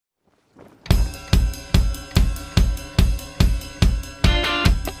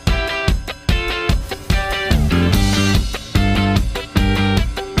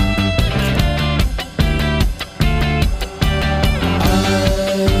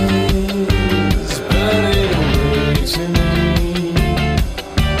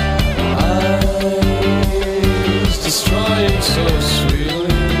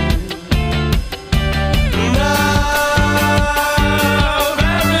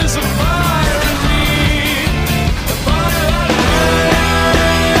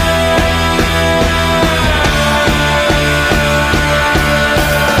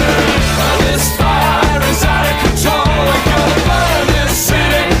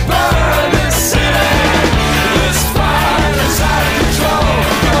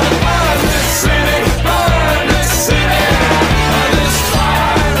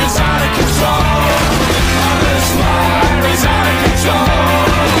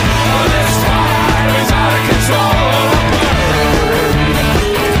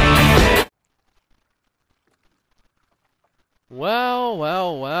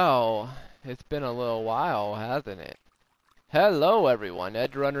It's been a little while, hasn't it? Hello everyone,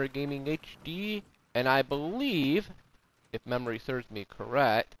 Edrunner Gaming HD, and I believe, if memory serves me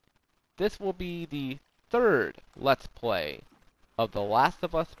correct, this will be the third Let's Play of The Last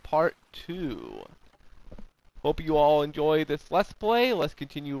of Us Part 2. Hope you all enjoy this Let's Play. Let's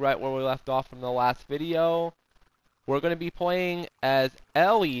continue right where we left off from the last video. We're going to be playing as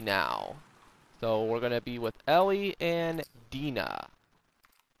Ellie now. So we're going to be with Ellie and Dina.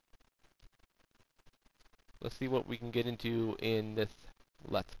 Let's see what we can get into in this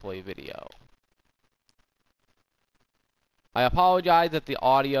Let's Play video. I apologize if the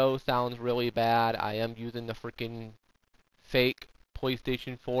audio sounds really bad. I am using the freaking fake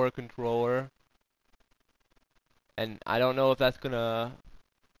PlayStation 4 controller. And I don't know if that's gonna...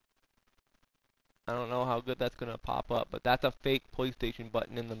 I don't know how good that's gonna pop up, but that's a fake PlayStation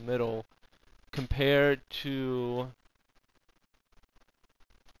button in the middle compared to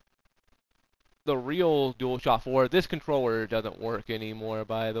the real DualShock 4. This controller doesn't work anymore,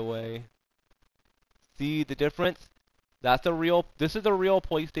 by the way. See the difference? That's a real, this is a real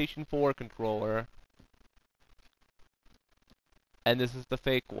PlayStation 4 controller. And this is the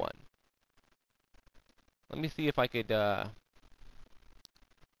fake one. Let me see if I could, I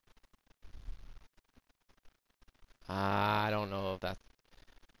don't know if that's...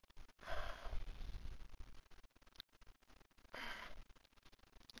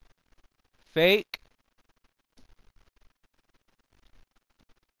 Fake.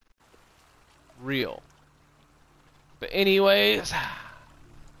 Real. But anyways,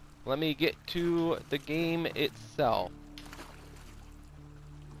 let me get to the game itself.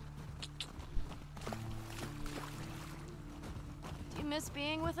 Do you miss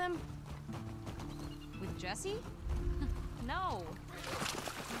being with him? With Jesse? No.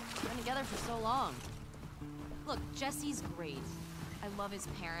 We've been together for so long. Look, Jesse's great. I love his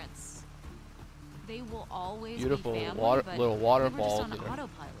parents. They will always Beautiful be family, water, but little we were waterfalls just on here.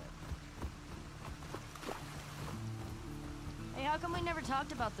 autopilot. Hey, how come we never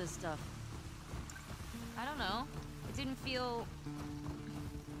talked about this stuff? I don't know. It didn't feel.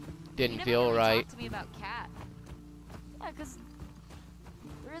 Didn't You never feel really right. talked to me about Kat. Yeah, 'cause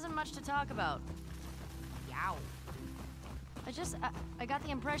there isn't much to talk about. Yow. I got the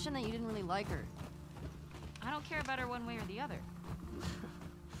impression that you didn't really like her. I don't care about her one way or the other.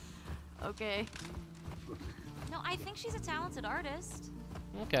 Okay. No, I think she's a talented artist.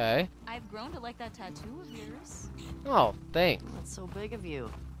 Okay. I've grown to like that tattoo of yours. Oh, thanks. That's so big of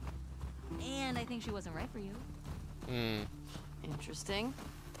you. And I think she wasn't right for you. Hmm. Interesting.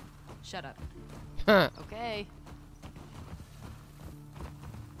 Shut up. Okay.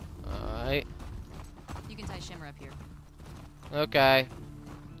 Alright. You can tie Shimmer up here. Okay.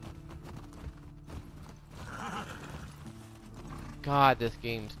 God, this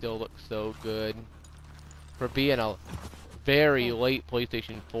game still looks so good. For being a very late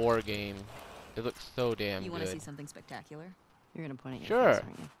PlayStation 4 game, it looks so damn You want to see good. something spectacular? You're gonna point at Sure. your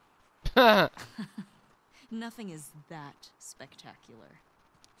face, aren't you? Nothing is that spectacular.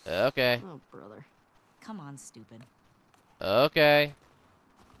 Okay. Oh, brother. Come on, stupid. Okay.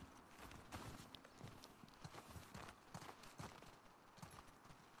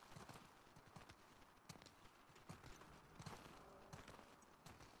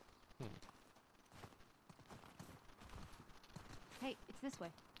 Hey, it's this way.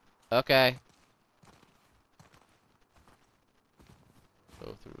 Okay.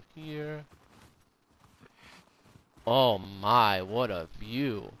 Go through here. Oh my, what a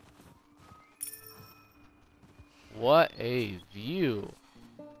view. What a view.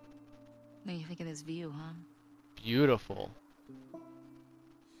 What do you think of this view, huh? Beautiful.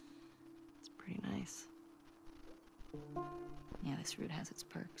 It's pretty nice. Yeah, this route has its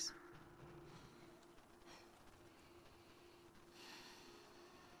perks.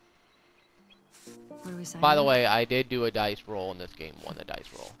 What are we saying? By the way, I did do a dice roll in this game. Won the dice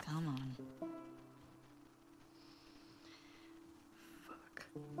roll. Come on. Fuck.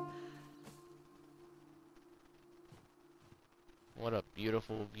 What a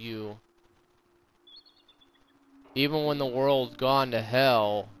beautiful view. Even when the world's gone to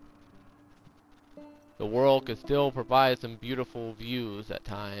hell, the world could still provide some beautiful views at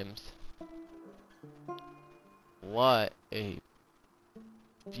times. What a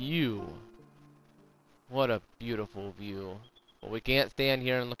view. What a beautiful view. But we can't stand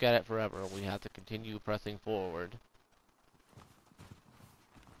here and look at it forever. We have to continue pressing forward.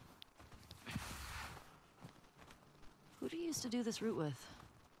 Who do you used to do this route with?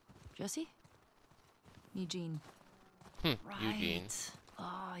 Jesse? Eugene. Eugene.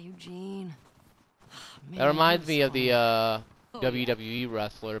 Ah, Eugene. Man, That reminds was me of fun. the Oh, yeah? WWE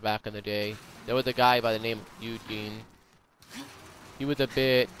wrestler back in the day. There was a guy by the name of Eugene. He was a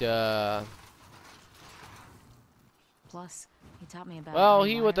bit, Plus, he taught me about well,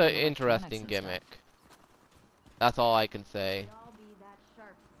 he was an rewiring electronics interesting and stuff. gimmick. That's all I can say. all be that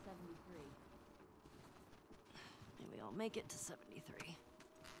sharp 73. Maybe I'll make it to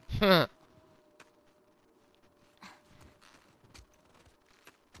 73.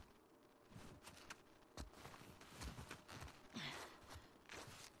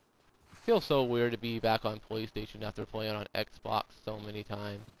 Feels so weird to be back on PlayStation after playing on Xbox so many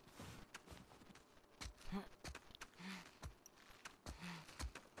times.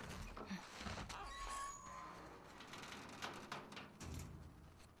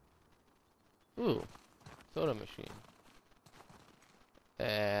 Ooh, soda machine.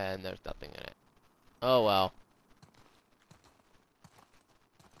 And there's nothing in it. Oh well.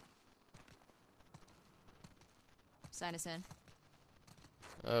 Sign us in.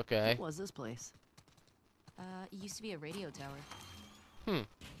 Okay. What was this place? It used to be a radio tower. Hmm.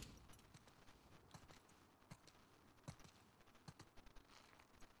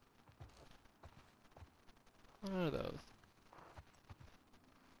 What are those?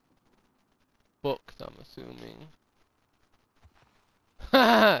 Books, I'm assuming.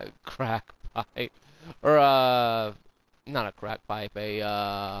 Crack pipe. Or, not a crack pipe,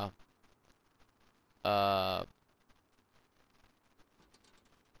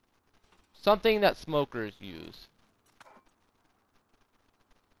 something that smokers use.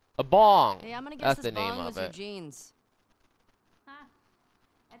 A bong! Hey, I'm gonna guess That's this the name bong of was it. Eugene's. Huh.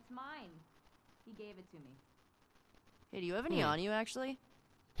 It's mine. He gave it to me. Hey, do you have any on you, actually?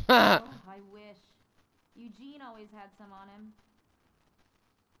 Oh, I wish. Eugene always had some on him.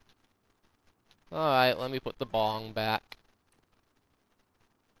 Alright, let me put the bong back.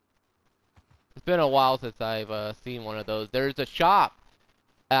 It's been a while since I've seen one of those. There's a shop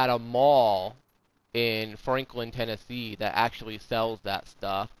at a mall in Franklin, Tennessee that actually sells that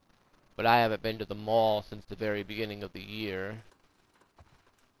stuff. But I haven't been to the mall since the very beginning of the year.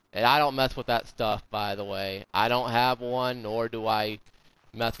 And I don't mess with that stuff, by the way. I don't have one, nor do I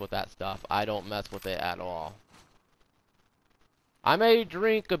mess with that stuff. I don't mess with it at all. I may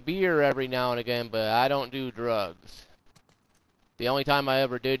drink a beer every now and again, but I don't do drugs. The only time I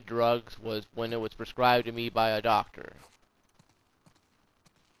ever did drugs was when it was prescribed to me by a doctor.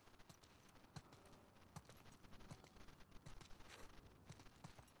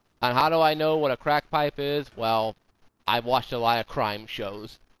 And how do I know what a crack pipe is? Well, I watched a lot of crime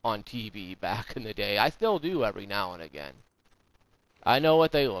shows on TV back in the day. I still do every now and again. I know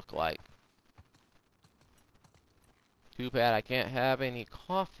what they look like. Too bad I can't have any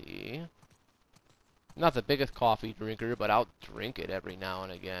coffee. I'm not the biggest coffee drinker, but I'll drink it every now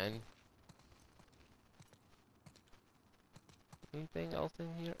and again. Anything else in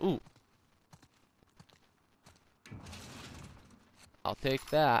here? Ooh. I'll take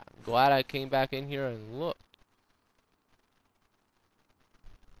that. I'm glad I came back in here and looked.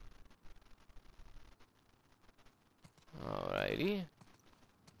 Alrighty.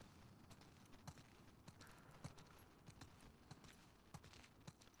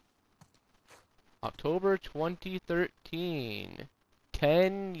 October 2013.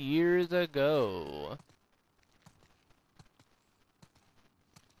 10 years ago.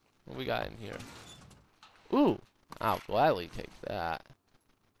 What we got in here? Ooh! I'll gladly take that.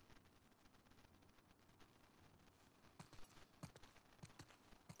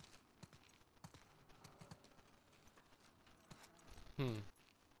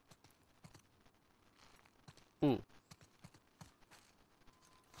 Ooh.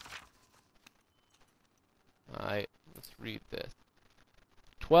 Alright, let's read this.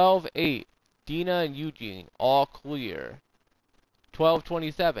 12-8. Dina and Eugene, all clear.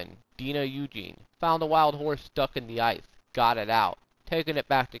 12-27. Dina, Eugene. Found a wild horse stuck in the ice. Got it out. Taking it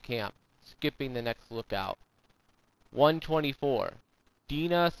back to camp. Skipping the next lookout. 1-24.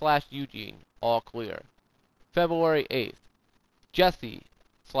 Dina/Eugene, all clear. February 8th. Jesse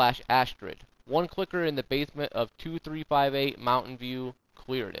 / Astrid. One clicker in the basement of 2358 Mountain View.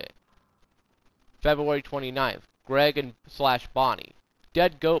 Cleared it. February 29th. Greg and / Bonnie.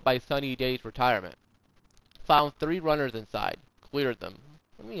 Dead goat by Sunny Day's retirement. Found 3 runners inside. Cleared them.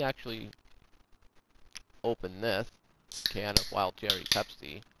 Let me actually open this can of Wild Cherry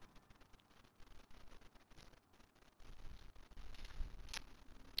Pepsi.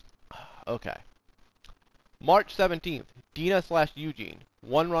 Okay. March 17th. Dina/Eugene.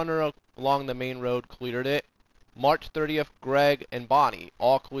 One runner along the main road. Cleared it. March 30th. Greg and Bonnie.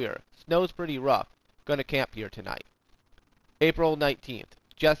 All clear. Snow's pretty rough. Gonna camp here tonight. April 19th.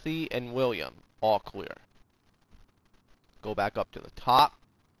 Jesse and William. All clear. Go back up to the top.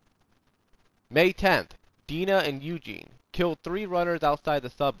 May 10th, Dina and Eugene killed 3 runners outside the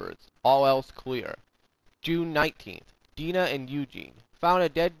suburbs. All else clear. June 19th, Dina and Eugene found a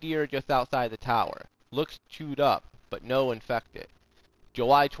dead deer just outside the tower. Looks chewed up, but no infected.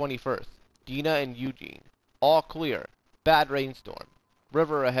 July 21st, Dina and Eugene. All clear. Bad rainstorm.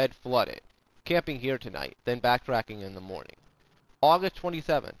 River ahead flooded. Camping here tonight, then backtracking in the morning. August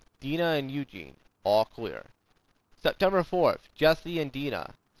 27th, Dina and Eugene. All clear. September 4th, Jesse and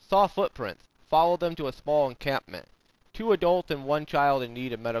Dina saw footprints. Followed them to a small encampment. 2 adults and 1 child in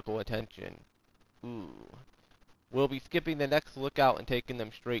need of medical attention. Ooh. We'll be skipping the next lookout and taking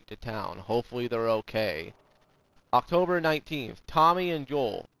them straight to town. Hopefully they're okay. October 19th, Tommy and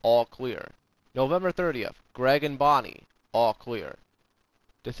Joel, all clear. November 30th, Greg and Bonnie, all clear.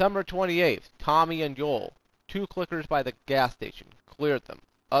 December 28th, Tommy and Joel, 2 clickers by the gas station, cleared them.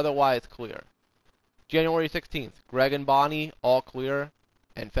 Otherwise clear. January 16th, Greg and Bonnie, all clear.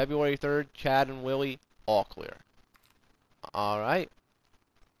 And February 3rd, Chad and Willie, all clear. Alright.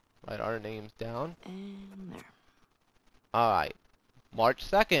 Write our names down. And there. Alright. March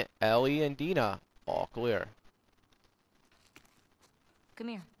 2nd, Ellie and Dina, all clear. Come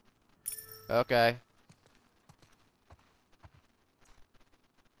here. Okay.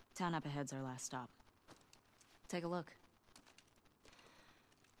 Town up ahead's our last stop. Take a look.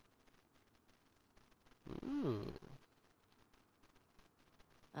 Ooh.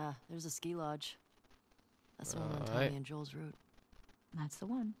 Ah, there's a ski lodge. That's the one on Alright. Tommy and Joel's route. That's the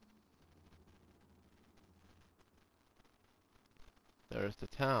one. There's the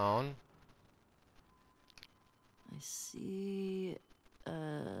town. I see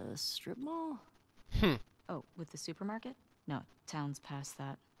a strip mall? Oh, with the supermarket? No, town's past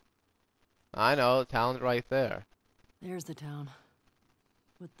that. I know, the town's right there. There's the town.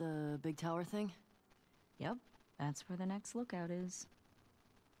 With the big tower thing? Yep, that's where the next lookout is.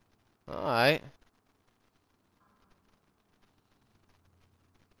 Alright.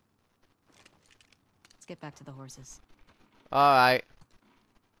 Let's get back to the horses. Alright.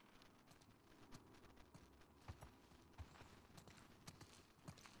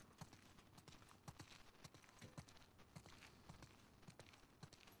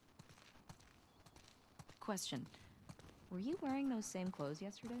 Question. Were you wearing those same clothes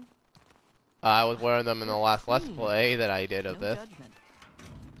yesterday? I was wearing them in the last Let's Clean. Play that I did No of this. judgment.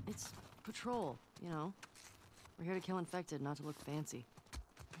 It's patrol, you know. We're here to kill infected, not to look fancy.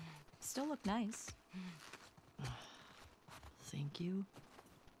 Still look nice. Thank you.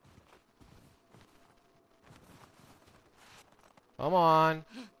 Come on.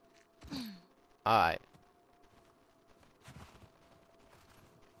 Alright.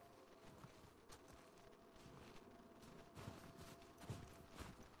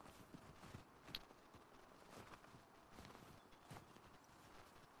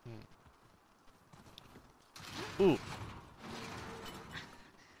 Ooh.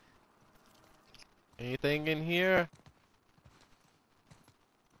 Anything in here?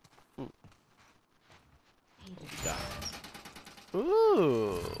 Ooh. God.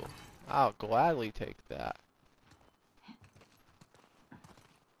 Ooh. I'll gladly take that.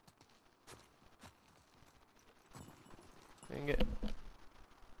 Dang it.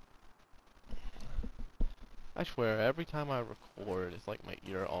 I swear, every time I record, it's like my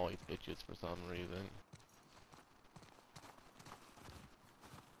ear always itches for some reason.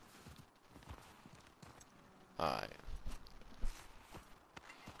 Alright.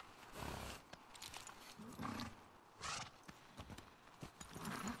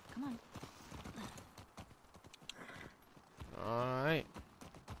 Come on. Alright.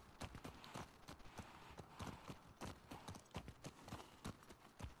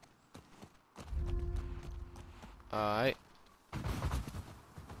 Alright.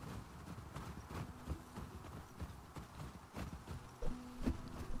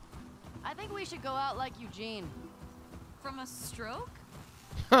 I think we should go out like Eugene. From a stroke?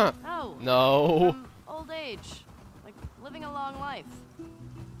 Huh. No. No. From old age. Like living a long life.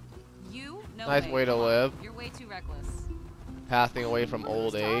 You? No Nice way to Come on. live. You're way too reckless. Passing away from Who's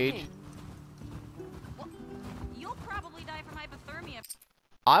old age. talking? Well, you'll probably die from hypothermia.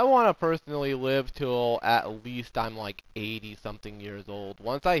 I want to personally live till at least I'm like 80 something years old.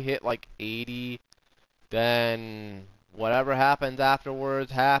 Once I hit like 80, then whatever happens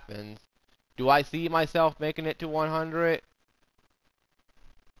afterwards happens. Do I see myself making it to 100?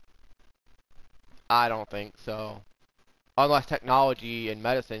 I don't think so. Unless technology and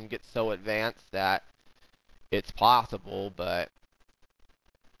medicine gets so advanced that it's possible, but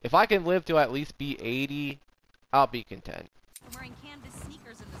if I can live to at least be 80, I'll be content. I'm wearing canvas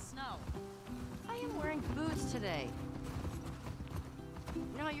sneakers in the snow. I am wearing boots today.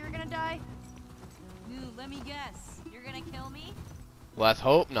 know how you were gonna die? Ooh, let me guess. You're gonna kill me? Let's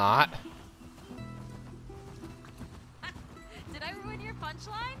hope not. Did I ruin your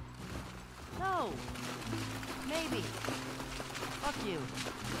punchline? No. Maybe. Fuck you.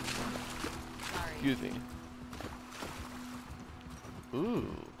 Sorry. Excuse me. Ooh.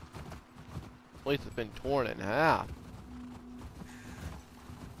 Place has been torn in half.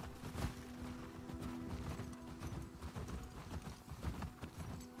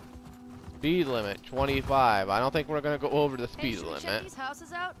 Speed limit 25. I don't think we're gonna go over the Hey, speed should we check limit. these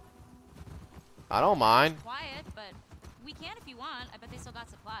houses out? I don't mind. Quiet, but we can if you want. I bet they still got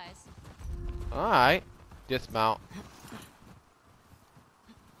supplies. Alright. Dismount.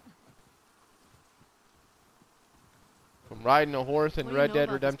 From riding a horse in What do you Red know Dead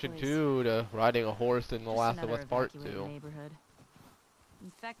about this Redemption place? 2 to riding a horse in The Just Last of another Us Part evacuated 2. neighborhood.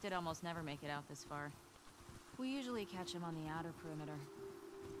 Infected almost never make it out this far. We usually catch them on the outer perimeter.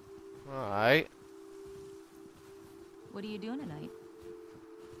 Alright. What are you doing tonight?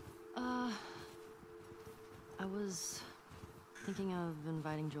 I was thinking of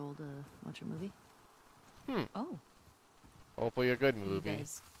inviting Joel to watch a movie. Oh, Hopefully a good you movie.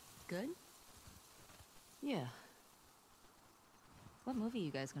 guys good? Yeah. What movie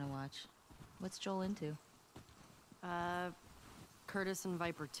you guys gonna watch? What's Joel into? Curtis and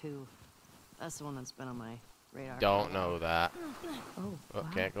Viper 2. That's the one that's been on my radar. Don't know that. Oh, Oh, wow.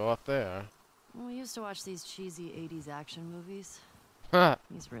 can't go up there. Well, we used to watch these cheesy 80s action movies. Huh.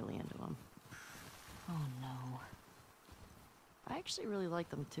 He's really into them. Oh no. I actually really like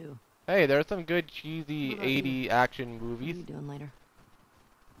them too. Hey, there's some good cheesy What about you? 80 action What are movies. you doing later?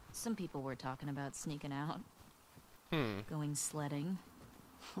 Some people were talking about sneaking out, Hmm. going sledding.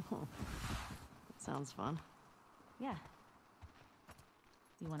 That sounds fun. Yeah.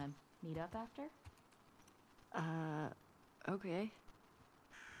 You wanna meet up after? Okay.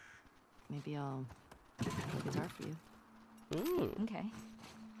 Maybe I'll play guitar for you. Ooh. Okay.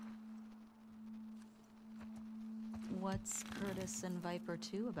 What's Curtis and Viper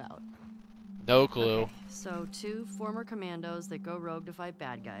 2 about? No clue. Okay, so 2 former commandos that go rogue to fight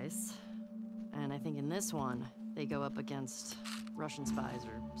bad guys. And I think in this one, they go up against Russian spies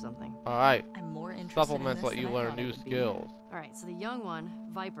or something. Alright. I'm more interested Supplements in this let you than I learn thought it new would be. skills. Alright, so the young one,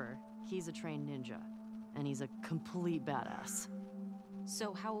 Viper, he's a trained ninja. And he's a complete badass.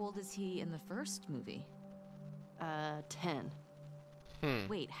 So how old is he in the first movie? 10. Hmm.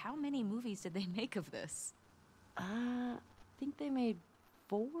 Wait, how many movies did they make of this? I think they made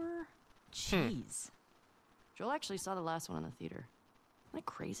 4? Jeez. Joel actually saw the last one in the theater. Isn't that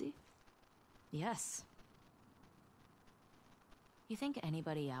crazy? Yes. You think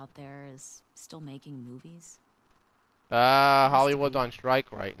anybody out there is still making movies? Hollywood's on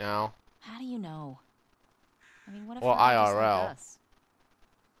strike right now. How do you know? I mean, what if Well, they're just like IRL. us?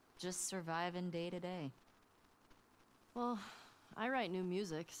 Just surviving day to day. Well, I write new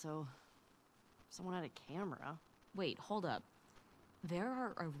music, so if someone had a camera. Wait, hold up. There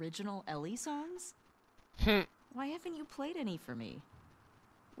are original Ellie songs? Hmm. Why haven't you played any for me?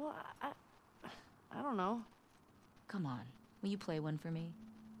 Well, I don't know. Come on, will you play one for me?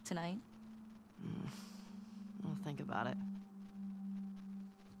 Tonight? I'll think about it.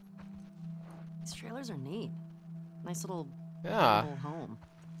 These trailers are neat. Nice little Yeah. little home.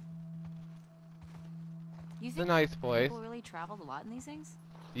 You It's a think nice place. people really traveled a lot in these things?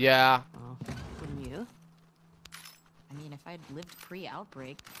 Yeah. Oh, wouldn't you? I mean, if I'd lived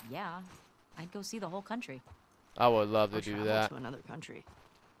pre-outbreak, yeah. I'd go see the whole country. I would love Or to do travel that. to another country.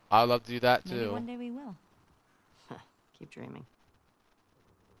 I'd love to do that Maybe too. one day we will. Keep dreaming.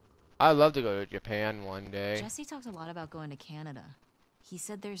 I'd love to go to Japan one day. Jesse talked a lot about going to Canada. He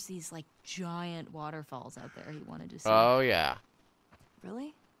said there's these, like, giant waterfalls out there he wanted to see. Oh yeah.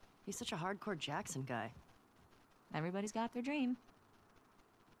 Really? He's such a hardcore Jackson guy. Everybody's got their dream.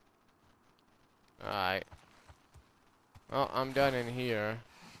 Alright. Well, I'm done in here.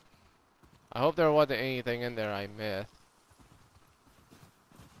 I hope there wasn't anything in there I missed.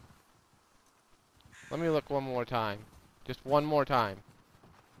 Let me look one more time. Just one more time.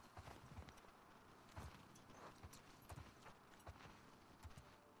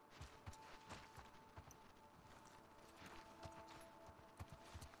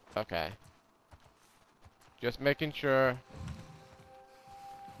 Okay. Just making sure.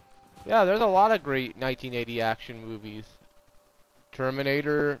 Yeah, there's a lot of great 1980 action movies.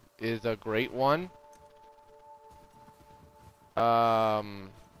 Terminator is a great one.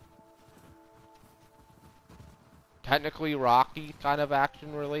 Technically Rocky kind of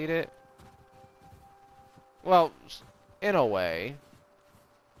action related. Well, in a way.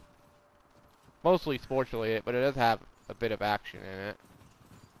 Mostly sports related, but it does have a bit of action in it.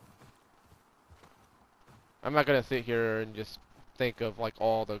 I'm not gonna sit here and just think of like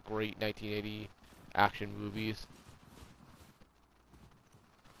all the great 1980 action movies.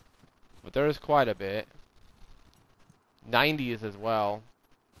 But there's quite a bit. 90s as well.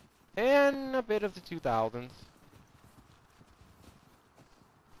 And a bit of the 2000s.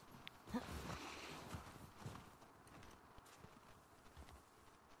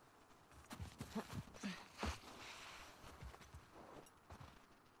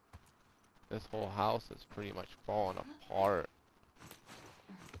 This whole house is pretty much falling apart.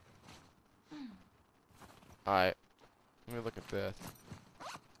 Alright. Let me look at this.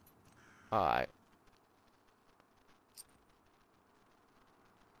 Alright.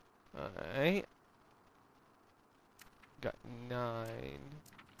 Alright. Got 9.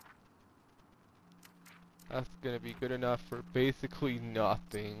 That's gonna be good enough for basically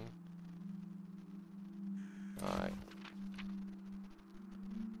nothing. Alright.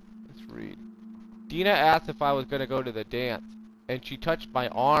 Let's read. Dina asked if I was gonna go to the dance, and she touched my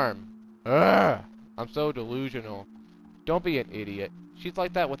arm. Ugh! I'm so delusional. Don't be an idiot. She's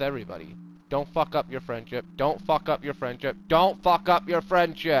like that with everybody. Don't fuck up your friendship. Don't fuck up your friendship. Don't fuck up your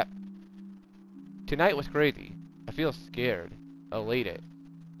friendship! Tonight was crazy. I feel scared, elated,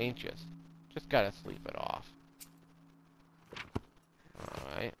 anxious. Just gotta sleep it off.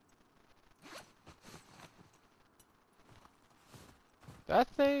 Alright.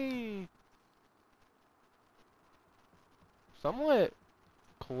 That's a somewhat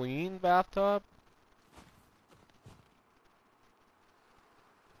clean bathtub.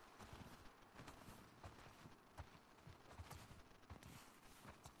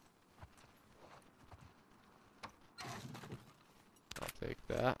 I'll take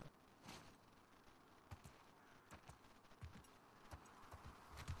that.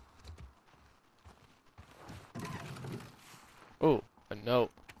 Oh, a note.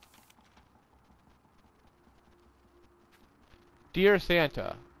 Dear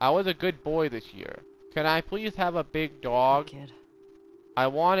Santa, I was a good boy this year. Can I please have a big dog? Kid. I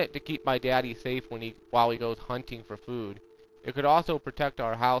want it to keep my daddy safe while he goes hunting for food. It could also protect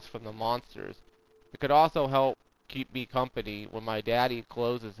our house from the monsters. It could also help keep me company when my daddy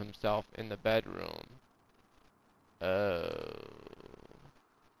closes himself in the bedroom. Oh.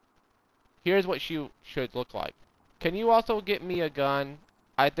 Here's what she should look like. Can you also get me a gun?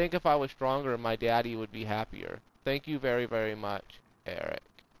 I think if I was stronger, my daddy would be happier. Thank you very, very much, Eric.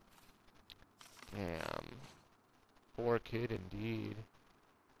 Damn. Poor kid indeed.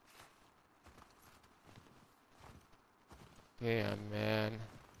 Damn, man.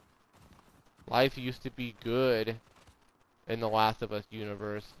 Life used to be good in the Last of Us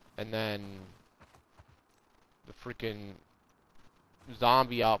universe, and then the freaking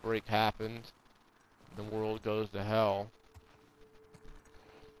zombie outbreak happens. The world goes to hell.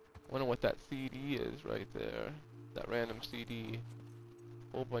 Wonder what that CD is right there. That random CD.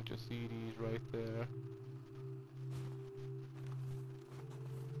 Whole bunch of CDs right there.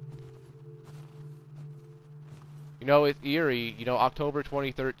 You know, it's eerie. You know, October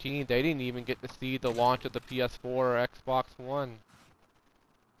 2013, they didn't even get to see the launch of the PS4 or Xbox One.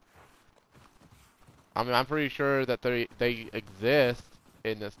 I mean, I'm pretty sure that they exist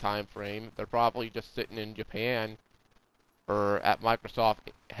in this time frame. They're probably just sitting in Japan or at Microsoft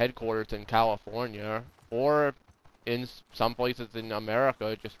headquarters in California, or in some places in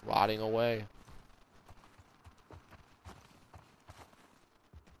America, just rotting away.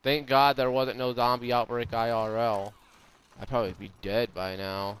 Thank God there wasn't no zombie outbreak IRL. I'd probably be dead by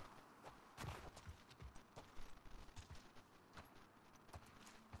now.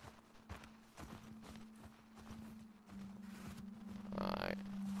 Alright.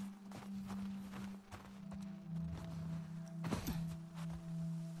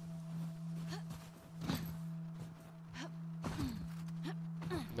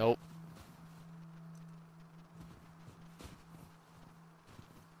 Nope.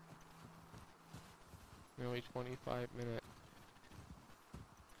 Nearly 25 minutes.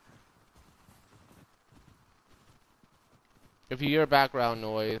 If you hear background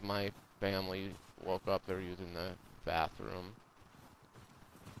noise, my family woke up. They're using the bathroom.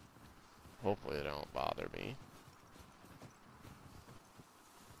 Hopefully they don't bother me.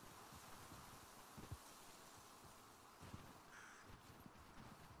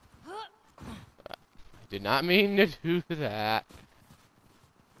 I did not mean to do that.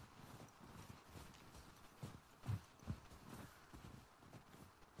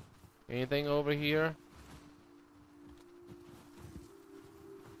 Anything over here?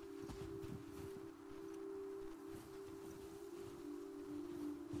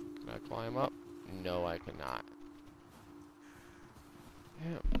 Can I climb up? No, I cannot.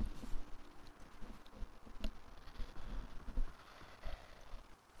 Damn.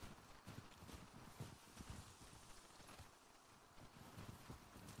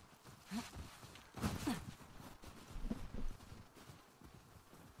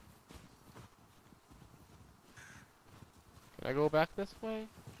 Can I go back this way?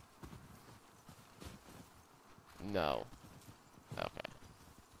 No. Okay.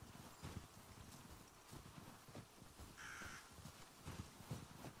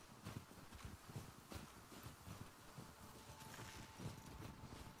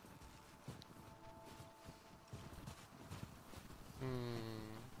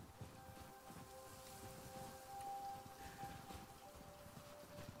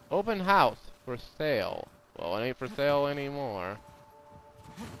 Open house for sale. Well, it ain't for sale anymore.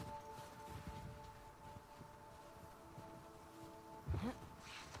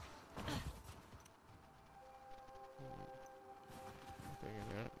 Anything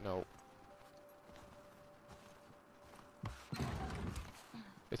in there? Nope.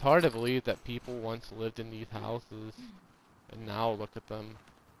 It's hard to believe that people once lived in these houses, and now look at them.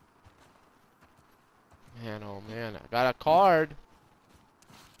 Man, oh man, I got a card!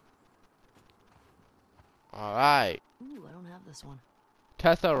 Alright. Ooh, I don't have this one.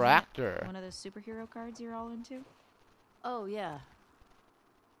 Tessaractor. One of those superhero cards you're all into? Oh, yeah.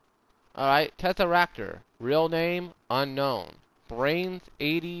 Alright, Tessaractor. Real name, unknown. Brains,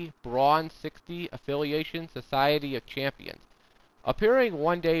 80. Brawn, 60. Affiliation, Society of Champions. Appearing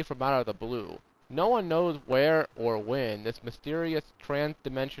one day from out of the blue. No one knows where or when this mysterious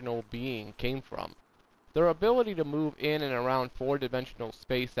trans-dimensional being came from. Their ability to move in and around four-dimensional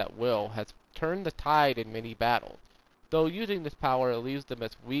space at will has turned the tide in many battles, though using this power leaves them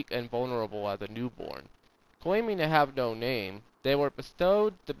as weak and vulnerable as a newborn. Claiming to have no name, they were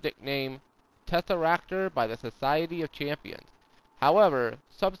bestowed the nickname Tessaractor by the Society of Champions. However,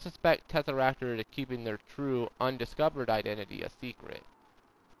 some suspect Tessaractor is keeping their true, undiscovered identity a secret.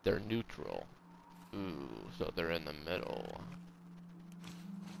 They're neutral. Ooh, so they're in the middle.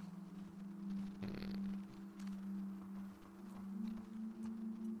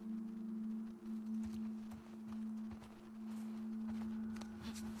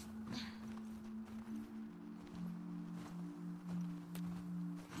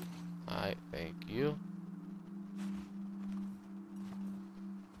 Alright, thank you.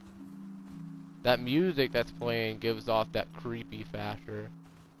 That music that's playing gives off that creepy factor.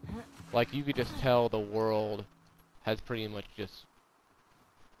 Like you could just tell the world has pretty much just...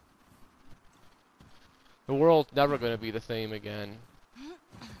 The world's never going to be the same again.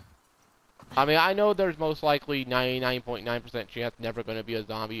 I mean, I know there's most likely 99.9% chance never going to be a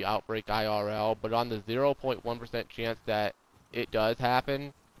zombie outbreak IRL, but on the 0.1% chance that it does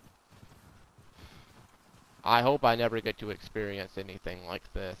happen, I hope I never get to experience anything like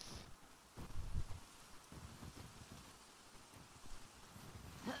this.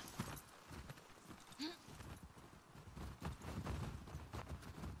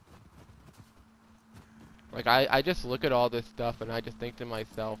 Like, I just look at all this stuff and I just think to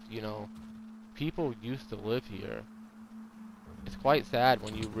myself, you know, people used to live here. It's quite sad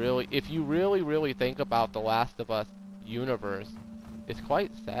when you really, if you really think about the Last of Us universe, it's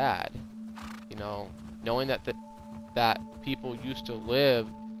quite sad, you know, knowing that that people used to live,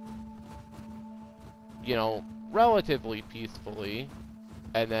 you know, relatively peacefully,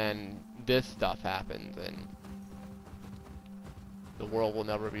 and then this stuff happens and the world will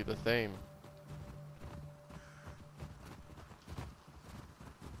never be the same.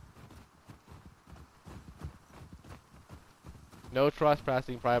 No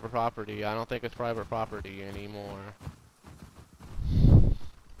trespassing private property. I don't think it's private property anymore.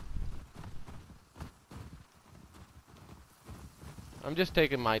 I'm just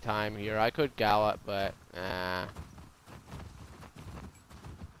taking my time here. I could gallop, but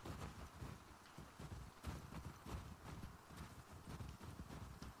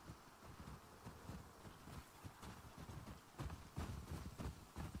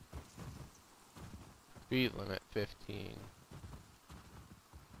speed limit 15.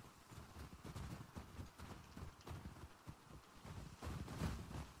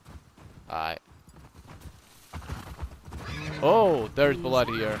 Alright. Oh, there's blood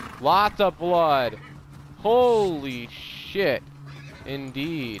here. Lots of blood. Holy shit.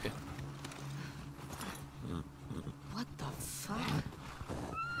 Indeed. What the fuck?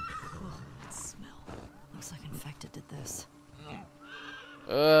 Oh, that smell. Looks like infected did this.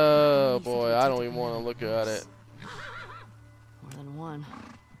 Oh boy, I don't even want to look at it. More than one.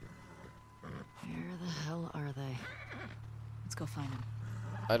 Where the hell are they? Let's go find them.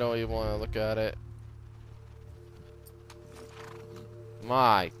 I don't even want to look at it.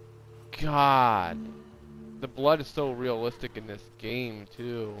 My God. The blood is so realistic in this game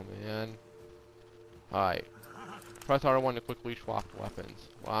too, man. Alright. Press R1 to quickly swap weapons.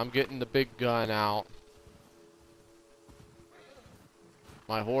 Well, I'm getting the big gun out.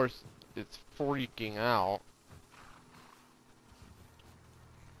 My horse is freaking out.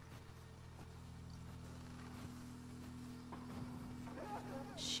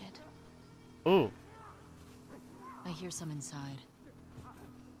 hear some inside.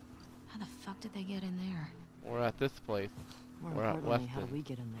 How the fuck did they get in there? We're at this place. More We're at importantly, how Weston. do we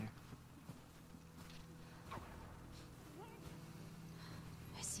get in there?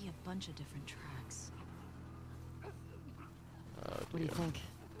 I see a bunch of different tracks. Oh, What do you dear. think?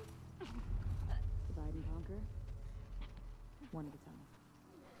 Divide and conquer. One at a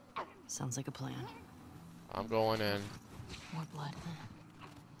time. Sounds like a plan. I'm going in. More blood.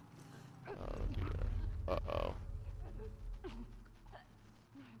 Oh dear. Uh-oh.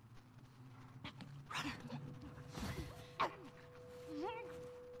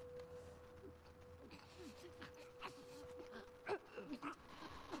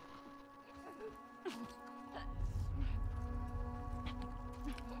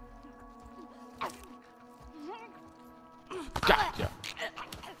 Gotcha.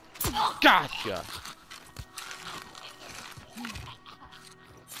 Gotcha.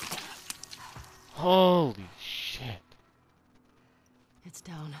 Holy shit. It's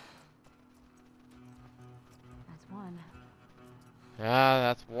down. That's one. Yeah,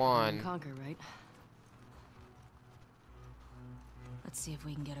 that's Divide one. and conquer, right? Let's see if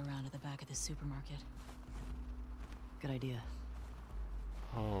we can get around to the back of the supermarket. Good idea.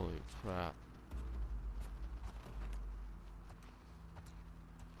 Holy crap.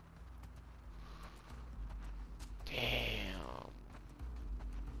 Damn.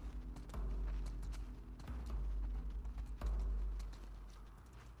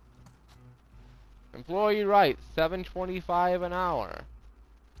 Employee rights, $7.25 an hour.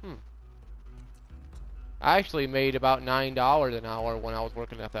 I actually made about $9 an hour when I was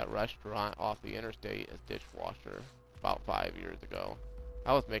working at that restaurant off the interstate as dishwasher about 5 years ago.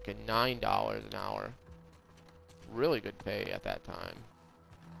 I was making $9 an hour. Really good pay at that time.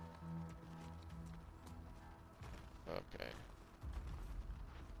 Okay.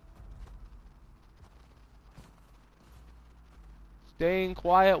 Staying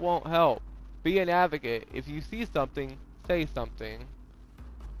quiet won't help. Be an advocate. If you see something, say something.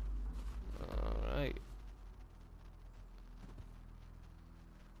 Alright.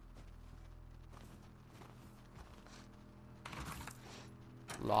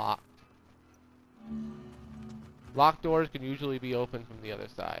 Locked. Locked doors can usually be opened from the other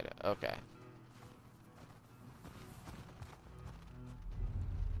side. Okay.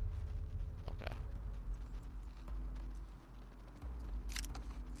 Okay.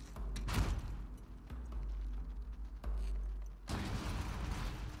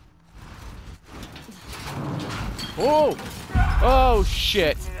 Oh! Oh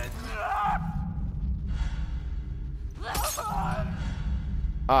shit!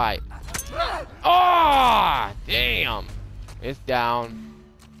 Alright. Ah! Damn! It's down.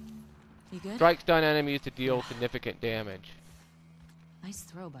 You good? Strike stun enemies to deal significant damage. Nice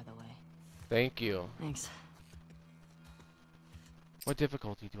throw, by the way. Thank you. Thanks. What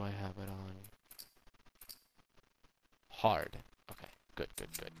difficulty do I have it on? Hard. Okay. Good, good,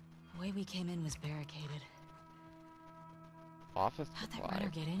 good. The way we came in was barricaded. Office How'd that supplies.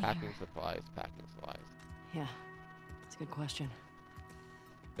 runner get in Packing here? supplies. Packing supplies. Yeah, it's a good question.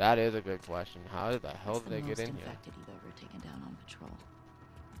 That is a good question. How the hell What's did they the get most in here? infected you've ever taken down on patrol?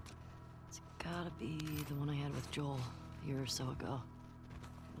 Gotta be the one I had with Joel a year or so ago.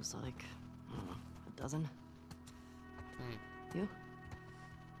 It was like, I don't know, a dozen? You?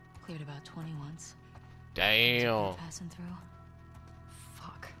 Cleared about 20 once. Damn. Passing through.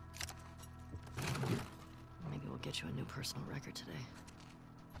 Fuck. Maybe we'll get you a new personal record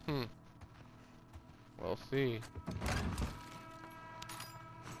today. We'll see.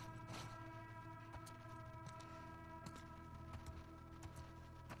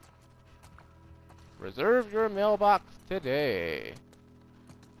 Reserve your mailbox today.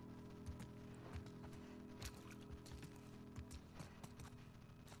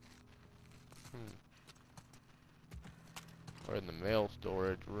 We're in the mail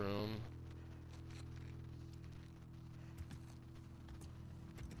storage room.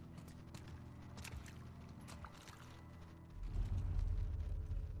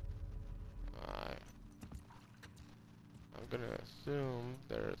 I'm gonna assume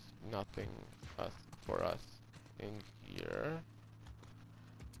there's nothing for us in here.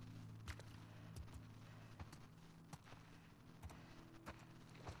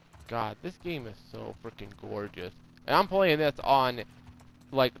 God, this game is so freaking gorgeous. And I'm playing this on,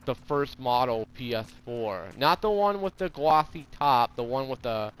 like, the first model PS4. Not the one with the glossy top, the one with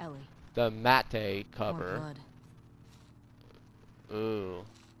the Ellie. matte More cover. blood. Ooh.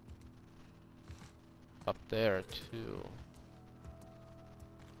 Up there, too.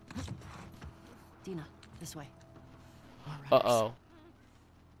 Dina, this way. More runners. Uh-oh.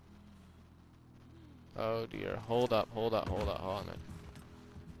 Oh dear. Hold up, hold up, hold up, hold on.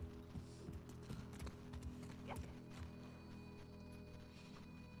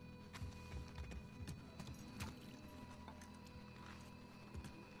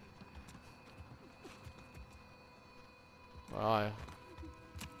 Well,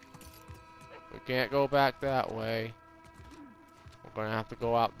 we can't go back that way. We're gonna have to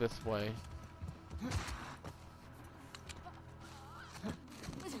go out this way. Let's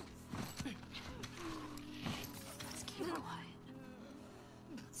keep quiet.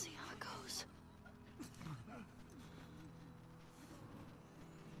 Let's see how it goes.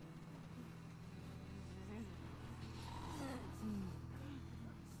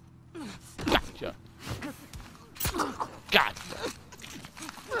 Gotcha. Gotcha.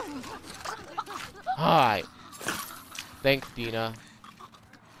 Hi. Thanks, Dina.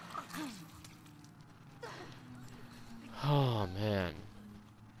 Oh, man.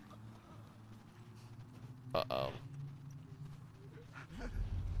 Uh-oh.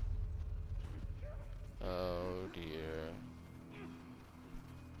 Oh, dear.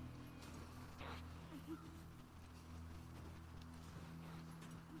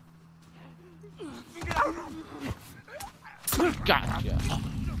 Gotcha.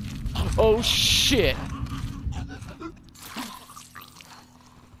 Oh, shit.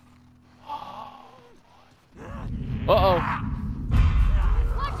 Uh-oh.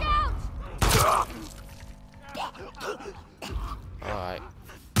 Watch out! Alright.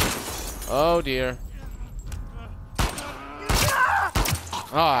 Oh, dear.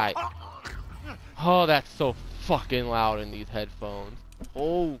 Alright. Oh, that's so fucking loud in these headphones.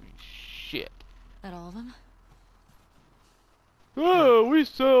 Holy shit. That all of them? Oh, we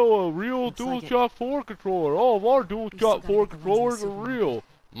sell a real Looks like it. DualShock 4 controller. All of our still DualShock gotta 4 get the ones in the controllers are supermarket. real.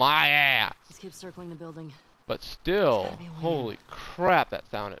 My ass. Let's keep circling the building. But still, gotta be a way in. holy crap, that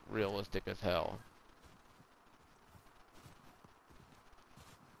sounded realistic as hell.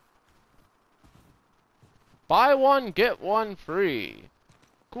 Buy one, get one free.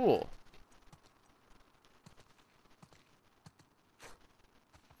 Cool.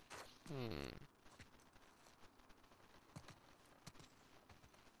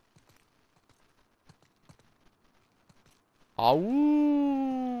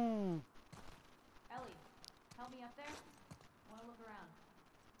 Awoo! Ellie, help me up there. I want to look around.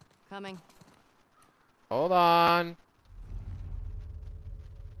 Coming. Hold on.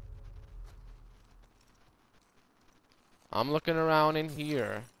 I'm looking around in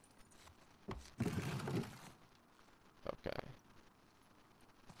here. Okay.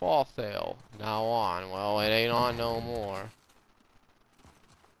 Fall sale. Now on. Well, it ain't on no more.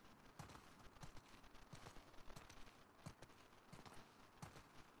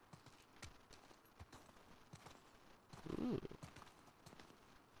 Ooh.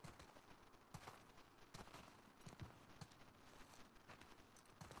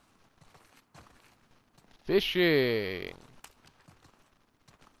 Fishing.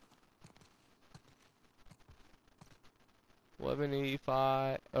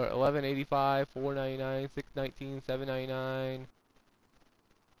 $11.85 or $11.85, $4.99, $6.19, $7.99,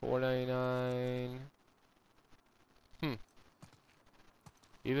 $4.99.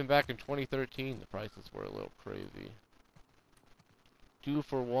 Even back in 2013, the prices were a little crazy. 2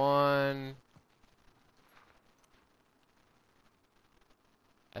 for 1.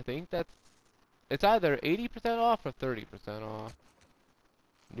 I think it's either 80% off or 30% off.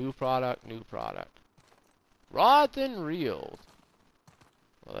 New product, new product. Rods and reels.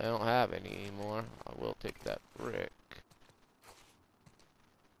 Well, they don't have any anymore. I will take that brick.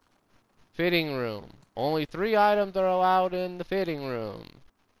 Fitting room. Only 3 items are allowed in the fitting room.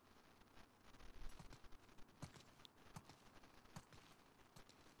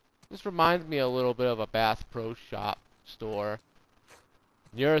 This reminds me a little bit of a Bass Pro Shop store.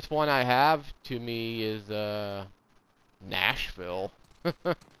 Nearest one I have to me is Nashville.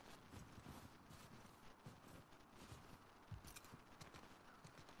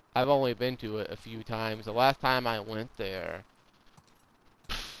 I've only been to it a few times. The last time I went there,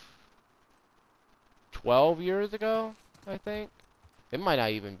 12 years ago, I think. It might not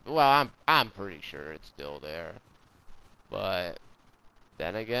even. Well, I'm pretty sure it's still there. But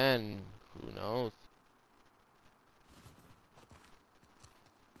then again, who knows?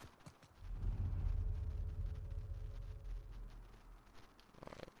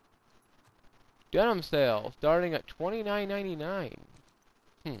 Denim sale starting at $29.99.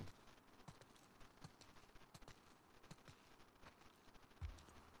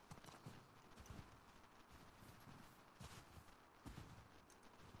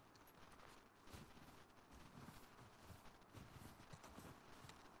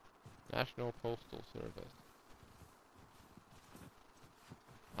 National Postal Service.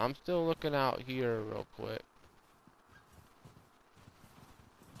 I'm still looking out here real quick.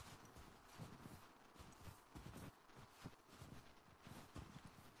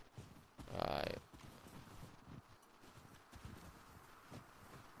 Alright.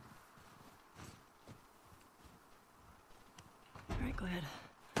 Alright, go ahead.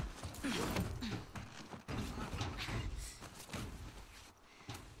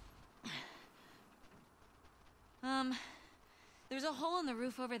 There's a hole in the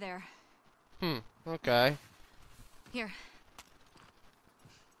roof over there. Okay. Here.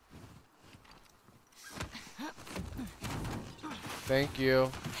 Thank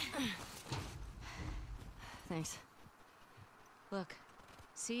you. Thanks. Look.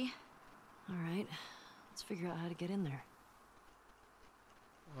 See? Alright. Let's figure out how to get in there.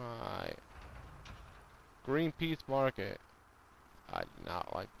 Alright. Greenpeace Market. I did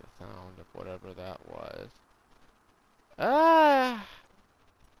not like the sound of whatever that was.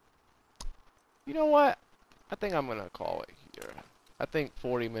 You know what? I think I'm gonna call it here. I think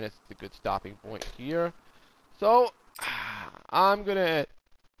 40 minutes is a good stopping point here. So, I'm gonna,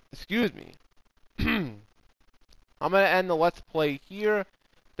 excuse me. I'm gonna end the Let's Play here.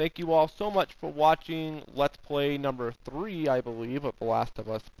 Thank you all so much for watching Let's Play number 3, I believe, of The Last of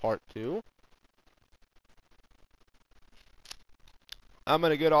Us Part 2. I'm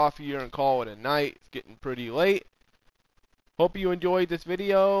gonna get off here and call it a night. It's getting pretty late. Hope you enjoyed this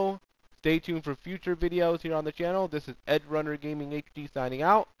video. Stay tuned for future videos here on the channel. This is Edrunner Gaming HD signing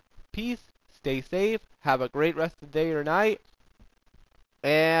out. Peace. Stay safe. Have a great rest of the day or night.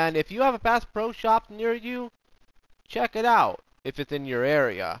 And if you have a Bass Pro Shop near you, check it out if it's in your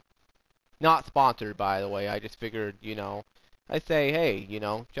area. Not sponsored, by the way. I just figured, you know, I say, hey, you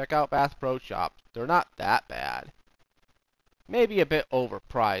know, check out Bass Pro Shops. They're not that bad. Maybe a bit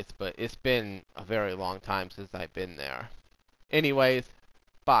overpriced, but it's been a very long time since I've been there. Anyways,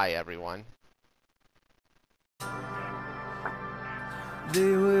 bye everyone.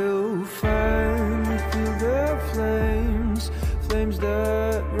 They will find me through the flames, flames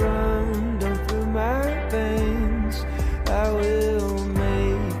that run down through my veins. I will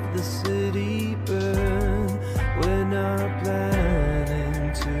make the city burn. We're not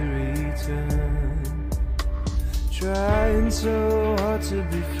planning to return. Trying so hard to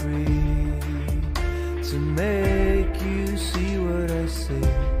be free, to make you see what I see.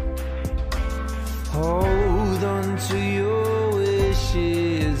 Hold on to your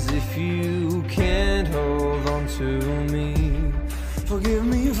wishes if you can't hold on to